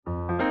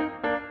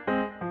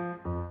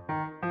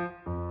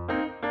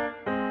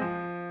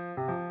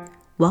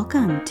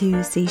Welcome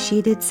to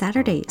Satiated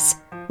Saturdays,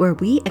 where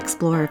we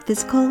explore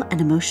physical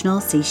and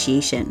emotional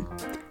satiation.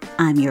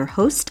 I'm your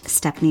host,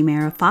 Stephanie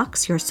Mara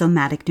Fox, your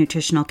somatic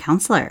nutritional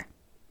counselor.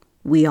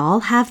 We all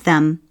have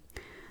them.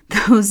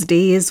 Those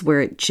days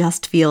where it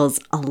just feels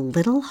a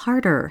little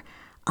harder,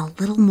 a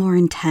little more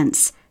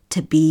intense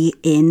to be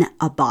in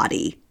a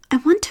body. I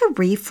want to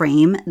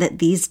reframe that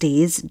these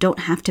days don't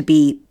have to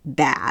be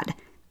bad.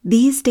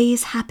 These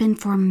days happen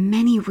for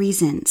many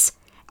reasons,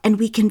 and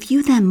we can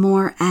view them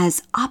more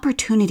as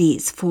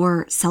opportunities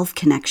for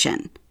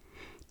self-connection.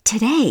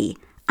 Today,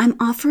 I'm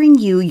offering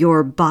you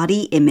your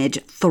body image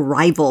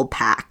thrival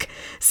pack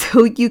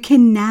so you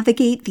can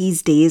navigate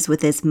these days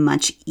with as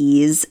much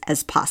ease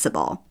as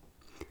possible.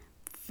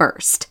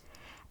 First,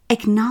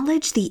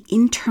 acknowledge the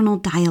internal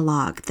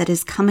dialogue that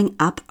is coming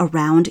up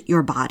around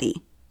your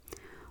body.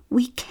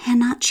 We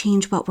cannot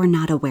change what we're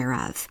not aware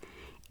of,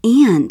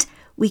 and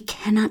we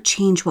cannot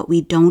change what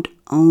we don't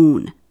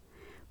own.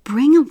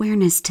 Bring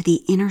awareness to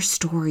the inner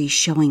stories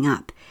showing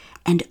up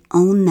and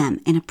own them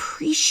and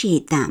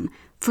appreciate them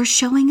for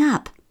showing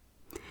up.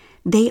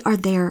 They are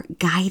there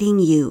guiding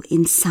you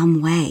in some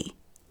way.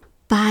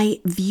 By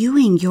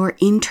viewing your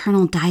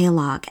internal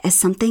dialogue as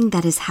something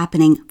that is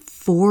happening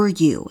for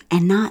you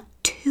and not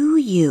to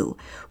you,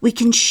 we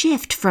can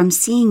shift from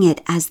seeing it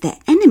as the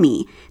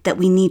enemy that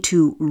we need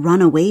to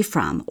run away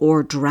from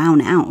or drown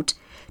out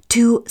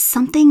to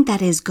something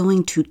that is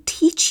going to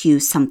teach you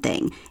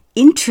something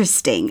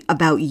interesting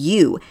about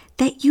you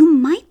that you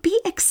might be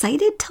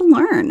excited to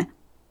learn.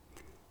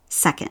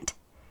 Second,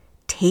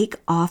 take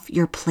off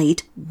your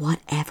plate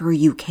whatever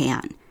you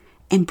can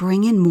and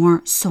bring in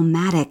more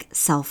somatic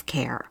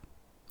self-care.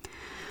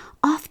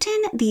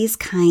 Often these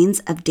kinds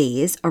of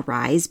days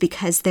arise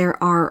because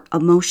there are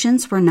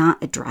emotions we're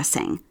not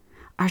addressing.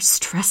 Our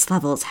stress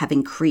levels have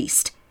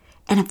increased,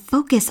 and a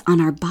focus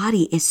on our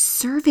body is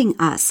serving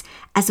us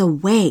as a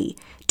way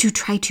to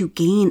try to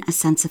gain a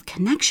sense of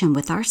connection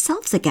with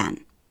ourselves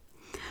again.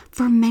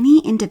 For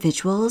many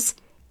individuals,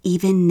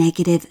 even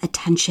negative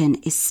attention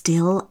is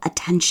still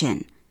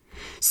attention.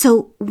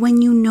 So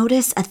when you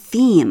notice a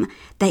theme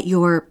that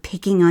you're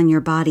picking on your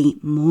body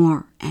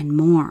more and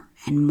more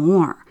and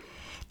more,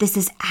 this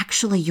is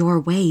actually your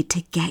way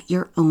to get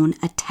your own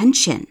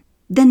attention.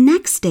 The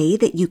next day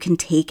that you can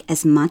take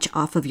as much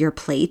off of your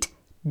plate,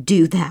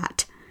 do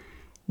that.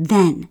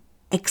 Then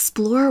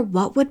explore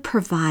what would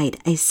provide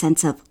a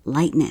sense of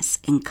lightness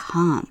and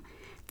calm,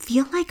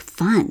 feel like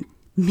fun,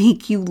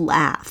 make you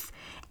laugh,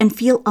 and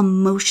feel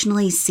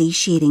emotionally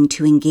satiating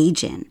to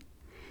engage in.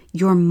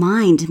 Your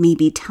mind may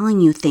be telling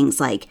you things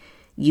like,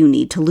 you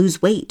need to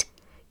lose weight.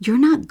 You're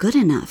not good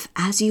enough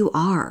as you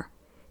are.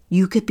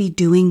 You could be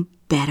doing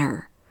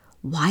better.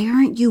 Why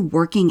aren't you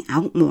working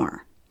out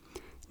more?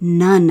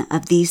 None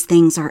of these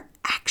things are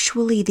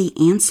actually the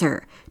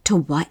answer to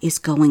what is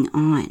going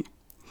on.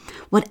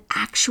 What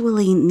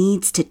actually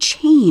needs to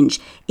change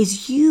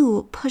is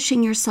you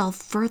pushing yourself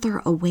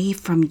further away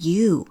from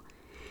you.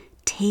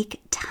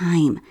 Take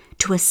time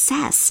to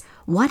assess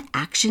what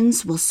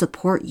actions will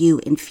support you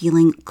in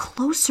feeling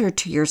closer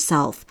to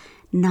yourself,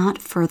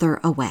 not further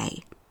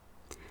away.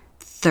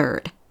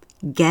 Third,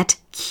 get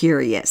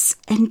curious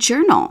and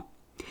journal.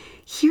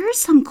 Here are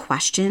some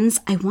questions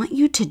I want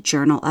you to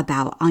journal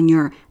about on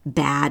your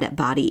bad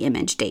body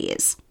image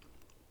days.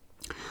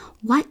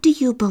 What do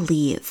you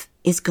believe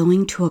is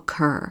going to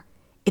occur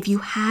if you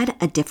had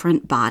a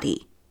different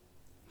body?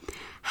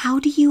 How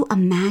do you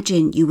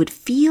imagine you would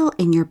feel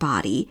in your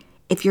body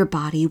if your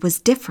body was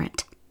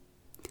different?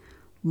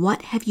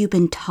 What have you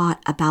been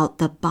taught about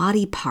the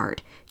body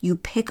part you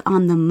pick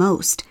on the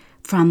most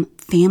from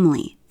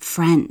family,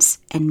 friends,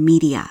 and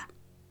media?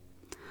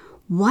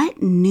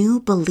 What new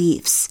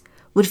beliefs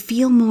would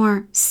feel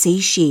more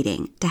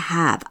satiating to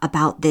have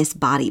about this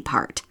body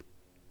part?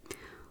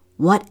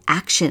 What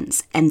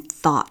actions and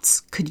thoughts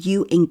could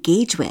you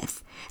engage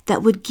with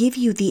that would give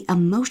you the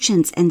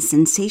emotions and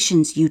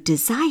sensations you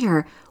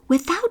desire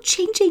without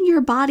changing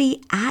your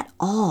body at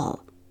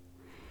all?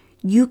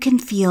 You can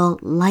feel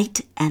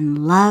light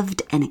and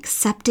loved and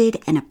accepted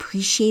and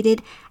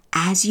appreciated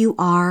as you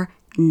are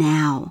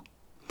now.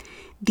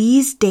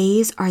 These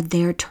days are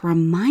there to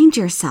remind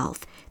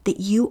yourself that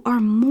you are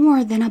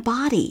more than a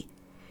body.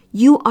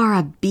 You are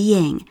a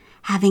being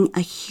having a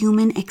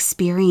human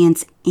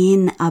experience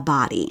in a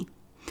body.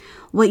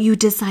 What you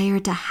desire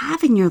to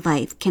have in your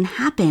life can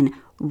happen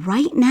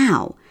right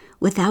now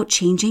without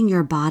changing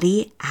your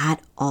body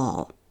at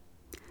all.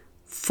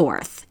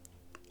 Fourth,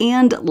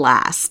 and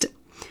last,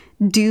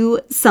 do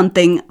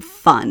something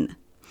fun.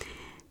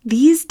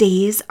 These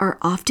days are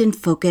often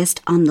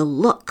focused on the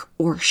look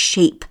or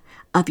shape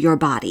of your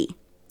body.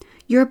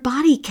 Your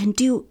body can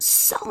do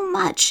so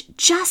much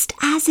just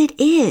as it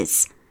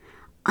is.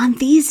 On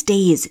these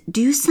days,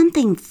 do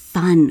something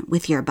fun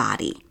with your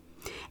body.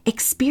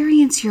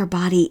 Experience your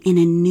body in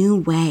a new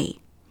way.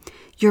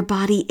 Your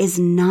body is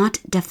not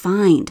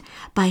defined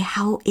by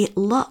how it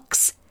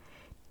looks.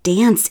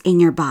 Dance in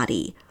your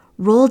body.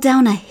 Roll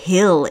down a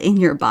hill in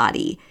your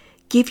body.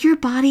 Give your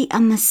body a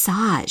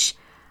massage.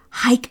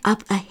 Hike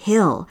up a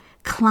hill.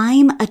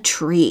 climb a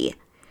tree,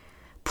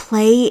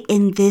 play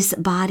in this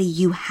body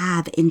you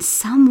have in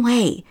some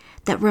way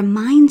that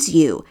reminds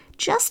you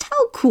just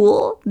how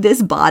cool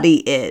this body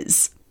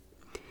is.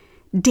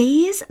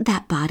 Days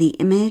that body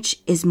image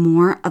is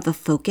more of a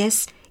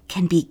focus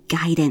can be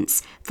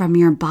guidance from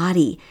your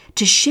body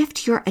to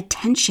shift your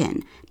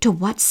attention to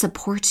what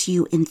supports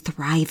you in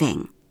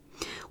thriving.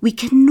 We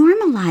can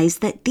normalize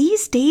that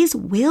these days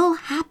will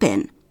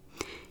happen.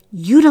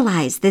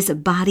 Utilize this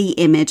body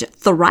image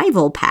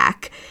Thrival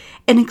Pack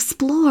and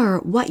explore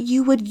what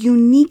you would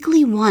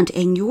uniquely want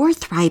in your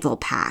Thrival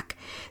Pack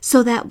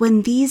so that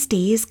when these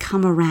days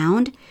come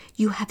around,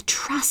 you have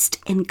trust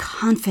and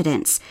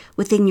confidence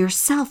within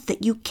yourself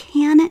that you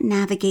can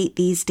navigate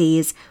these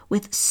days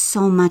with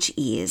so much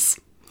ease.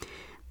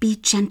 Be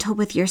gentle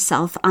with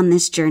yourself on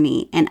this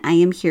journey, and I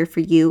am here for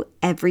you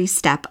every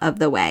step of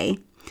the way.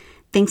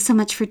 Thanks so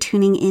much for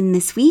tuning in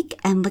this week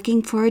and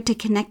looking forward to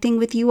connecting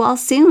with you all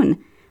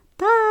soon.